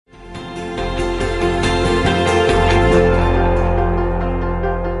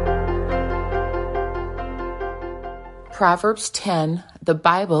Proverbs 10, the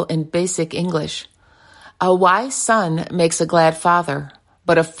Bible in basic English. A wise son makes a glad father,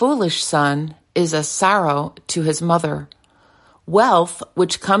 but a foolish son is a sorrow to his mother. Wealth,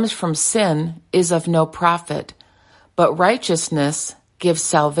 which comes from sin, is of no profit, but righteousness gives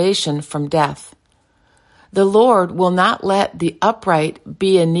salvation from death. The Lord will not let the upright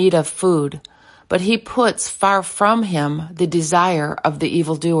be in need of food, but he puts far from him the desire of the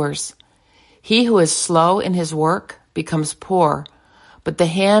evildoers. He who is slow in his work becomes poor, but the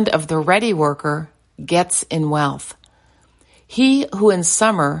hand of the ready worker gets in wealth. He who in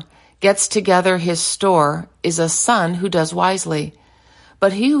summer gets together his store is a son who does wisely,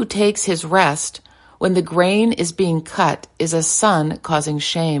 but he who takes his rest when the grain is being cut is a son causing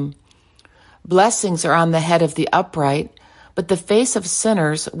shame. Blessings are on the head of the upright, but the face of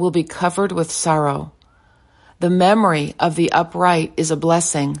sinners will be covered with sorrow. The memory of the upright is a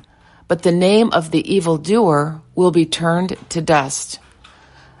blessing, but the name of the evildoer will be turned to dust.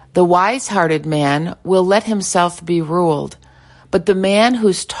 The wise-hearted man will let himself be ruled, but the man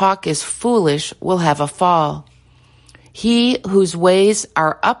whose talk is foolish will have a fall. He whose ways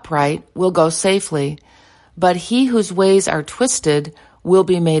are upright will go safely, but he whose ways are twisted will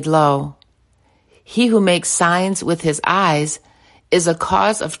be made low. He who makes signs with his eyes is a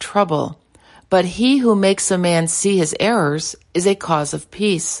cause of trouble, but he who makes a man see his errors is a cause of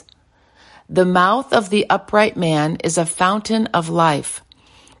peace. The mouth of the upright man is a fountain of life,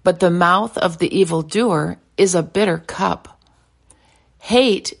 but the mouth of the evildoer is a bitter cup.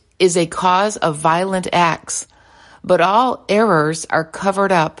 Hate is a cause of violent acts, but all errors are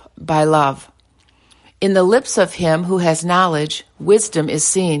covered up by love. In the lips of him who has knowledge, wisdom is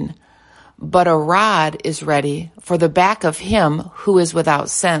seen, but a rod is ready for the back of him who is without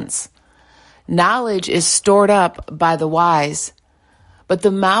sense. Knowledge is stored up by the wise, but the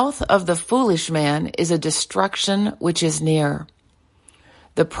mouth of the foolish man is a destruction which is near.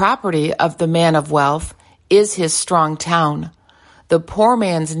 The property of the man of wealth is his strong town. The poor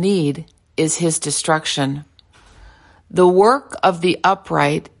man's need is his destruction. The work of the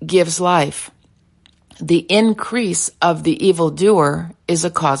upright gives life. The increase of the evildoer is a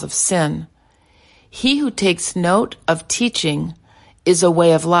cause of sin. He who takes note of teaching is a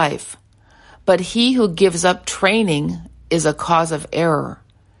way of life, but he who gives up training is a cause of error.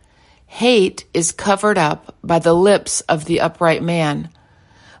 Hate is covered up by the lips of the upright man,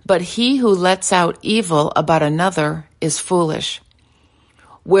 but he who lets out evil about another is foolish.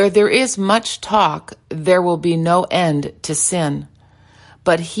 Where there is much talk, there will be no end to sin,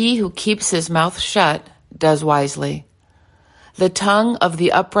 but he who keeps his mouth shut does wisely. The tongue of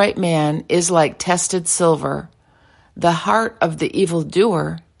the upright man is like tested silver. The heart of the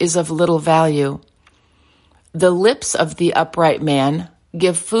evildoer is of little value. The lips of the upright man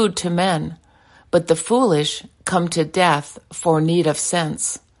give food to men, but the foolish come to death for need of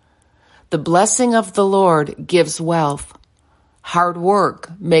sense. The blessing of the Lord gives wealth. Hard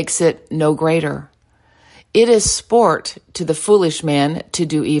work makes it no greater. It is sport to the foolish man to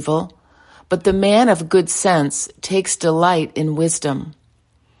do evil, but the man of good sense takes delight in wisdom.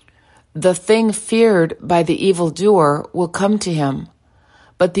 The thing feared by the evildoer will come to him,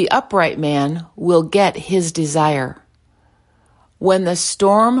 but the upright man will get his desire. When the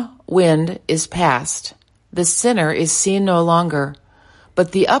storm wind is past, the sinner is seen no longer,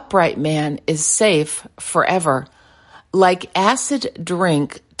 but the upright man is safe forever. Like acid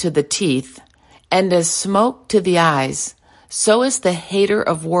drink to the teeth, and as smoke to the eyes, so is the hater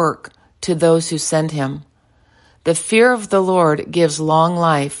of work to those who send him. The fear of the Lord gives long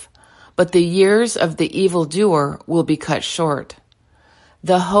life, but the years of the evildoer will be cut short.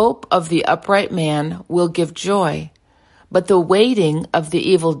 The hope of the upright man will give joy, but the waiting of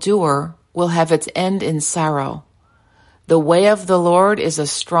the evildoer will have its end in sorrow. The way of the Lord is a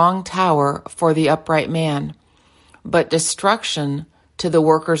strong tower for the upright man, but destruction to the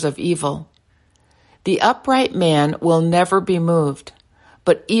workers of evil. The upright man will never be moved,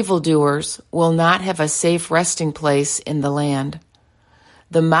 but evildoers will not have a safe resting place in the land.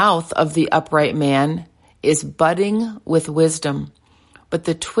 The mouth of the upright man is budding with wisdom, but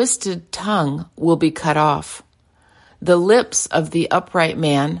the twisted tongue will be cut off. The lips of the upright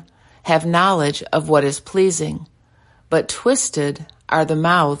man have knowledge of what is pleasing, but twisted are the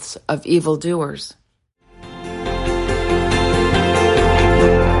mouths of evildoers.